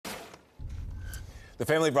The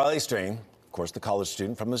family of Riley Strain, of course, the college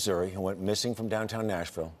student from Missouri who went missing from downtown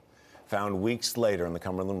Nashville, found weeks later in the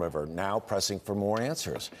Cumberland River, now pressing for more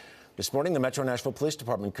answers. This morning, the Metro Nashville Police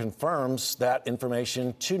Department confirms that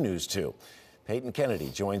information to News 2. Peyton Kennedy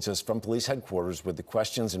joins us from police headquarters with the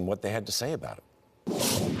questions and what they had to say about it.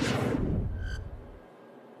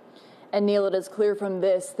 And Neil, it is clear from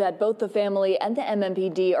this that both the family and the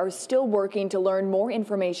MMPD are still working to learn more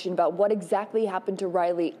information about what exactly happened to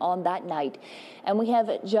Riley on that night. And we have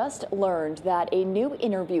just learned that a new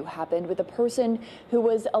interview happened with a person who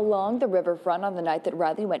was along the riverfront on the night that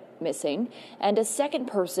Riley went missing. And a second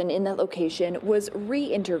person in that location was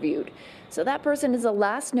re-interviewed. So that person is the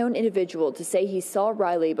last known individual to say he saw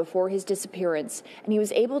Riley before his disappearance, and he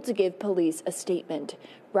was able to give police a statement.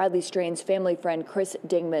 Riley Strain's family friend Chris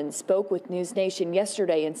Dingman spoke with News Nation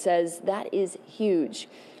yesterday and says that is huge.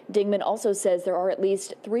 Dingman also says there are at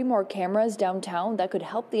least 3 more cameras downtown that could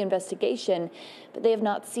help the investigation, but they have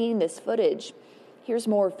not seen this footage. Here's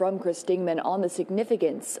more from Chris Dingman on the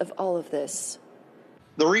significance of all of this.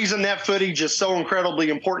 The reason that footage is so incredibly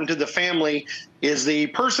important to the family is the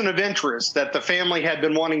person of interest that the family had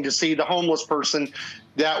been wanting to see, the homeless person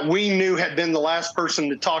that we knew had been the last person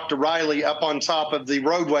to talk to Riley up on top of the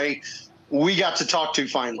roadway. We got to talk to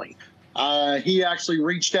finally. He actually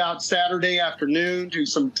reached out Saturday afternoon to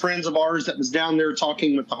some friends of ours that was down there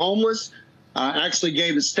talking with the homeless. Actually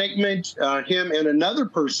gave a statement, him and another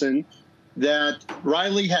person, that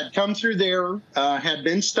Riley had come through there, had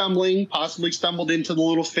been stumbling, possibly stumbled into the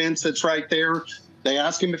little fence that's right there. They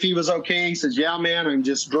asked him if he was okay. He says, "Yeah, man, I'm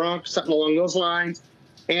just drunk," something along those lines.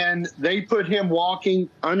 And they put him walking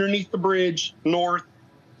underneath the bridge north,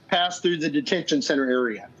 past through the detention center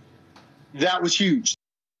area. That was huge.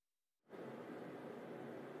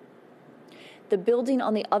 The building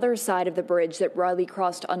on the other side of the bridge that Riley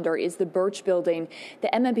crossed under is the Birch Building. The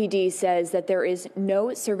MMPD says that there is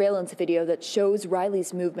no surveillance video that shows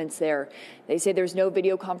Riley's movements there. They say there's no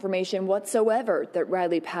video confirmation whatsoever that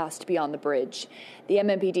Riley passed beyond the bridge. The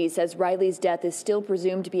MMPD says Riley's death is still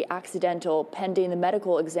presumed to be accidental, pending the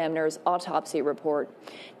medical examiner's autopsy report.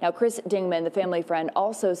 Now, Chris Dingman, the family friend,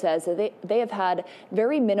 also says that they have had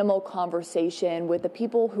very minimal conversation with the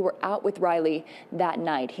people who were out with Riley that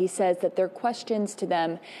night. He says that their questions to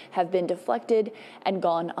them have been deflected and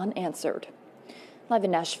gone unanswered. Live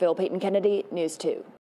in Nashville, Peyton Kennedy, News 2.